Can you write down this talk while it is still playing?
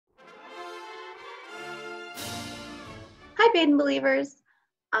Hi, Baden Believers.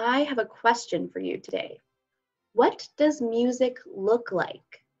 I have a question for you today. What does music look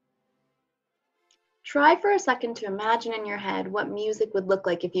like? Try for a second to imagine in your head what music would look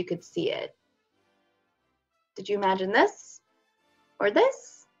like if you could see it. Did you imagine this? Or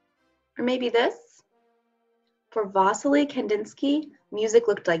this? Or maybe this? For Wassily Kandinsky, music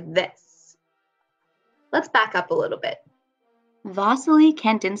looked like this. Let's back up a little bit. Wassily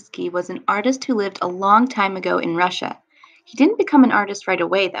Kandinsky was an artist who lived a long time ago in Russia. He didn't become an artist right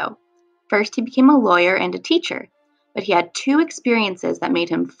away, though. First, he became a lawyer and a teacher, but he had two experiences that made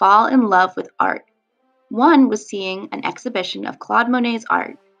him fall in love with art. One was seeing an exhibition of Claude Monet's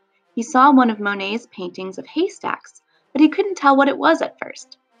art. He saw one of Monet's paintings of haystacks, but he couldn't tell what it was at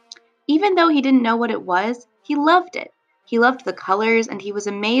first. Even though he didn't know what it was, he loved it. He loved the colors, and he was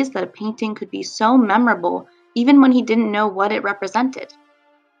amazed that a painting could be so memorable even when he didn't know what it represented.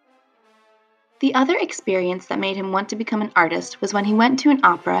 The other experience that made him want to become an artist was when he went to an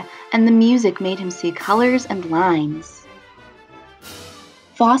opera and the music made him see colors and lines.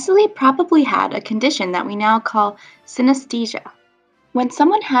 Wassily probably had a condition that we now call synesthesia. When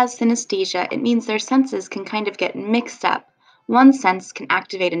someone has synesthesia, it means their senses can kind of get mixed up. One sense can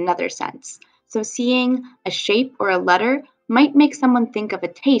activate another sense. So seeing a shape or a letter might make someone think of a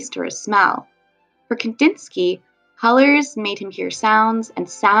taste or a smell. For Kandinsky, colors made him hear sounds, and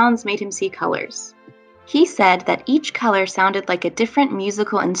sounds made him see colors. He said that each color sounded like a different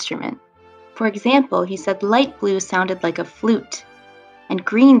musical instrument. For example, he said light blue sounded like a flute, and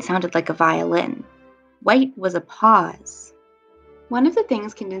green sounded like a violin. White was a pause. One of the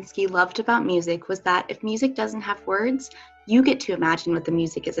things Kandinsky loved about music was that if music doesn't have words, you get to imagine what the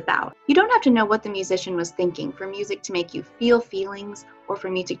music is about. You don't have to know what the musician was thinking for music to make you feel feelings or for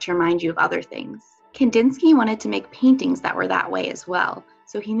music to remind you of other things. Kandinsky wanted to make paintings that were that way as well,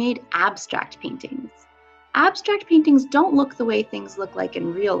 so he made abstract paintings. Abstract paintings don't look the way things look like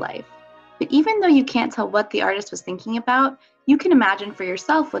in real life, but even though you can't tell what the artist was thinking about, you can imagine for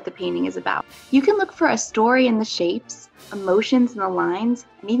yourself what the painting is about. You can look for a story in the shapes, emotions in the lines,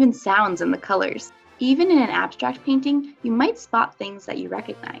 and even sounds in the colors. Even in an abstract painting, you might spot things that you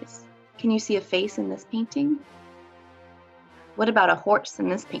recognize. Can you see a face in this painting? What about a horse in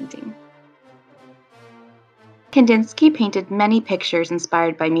this painting? Kandinsky painted many pictures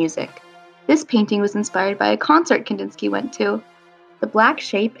inspired by music. This painting was inspired by a concert Kandinsky went to. The black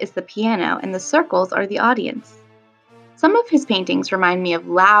shape is the piano and the circles are the audience. Some of his paintings remind me of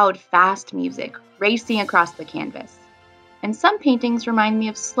loud, fast music racing across the canvas. And some paintings remind me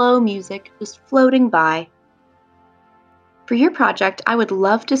of slow music just floating by. For your project, I would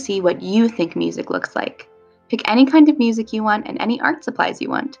love to see what you think music looks like. Pick any kind of music you want and any art supplies you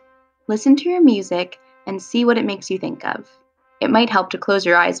want. Listen to your music and see what it makes you think of. It might help to close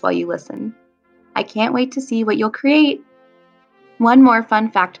your eyes while you listen. I can't wait to see what you'll create. One more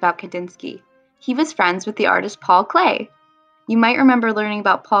fun fact about Kandinsky. He was friends with the artist Paul Klee. You might remember learning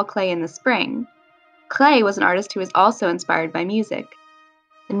about Paul Klee in the spring. Klee was an artist who was also inspired by music.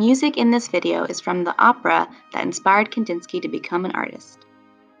 The music in this video is from the opera that inspired Kandinsky to become an artist.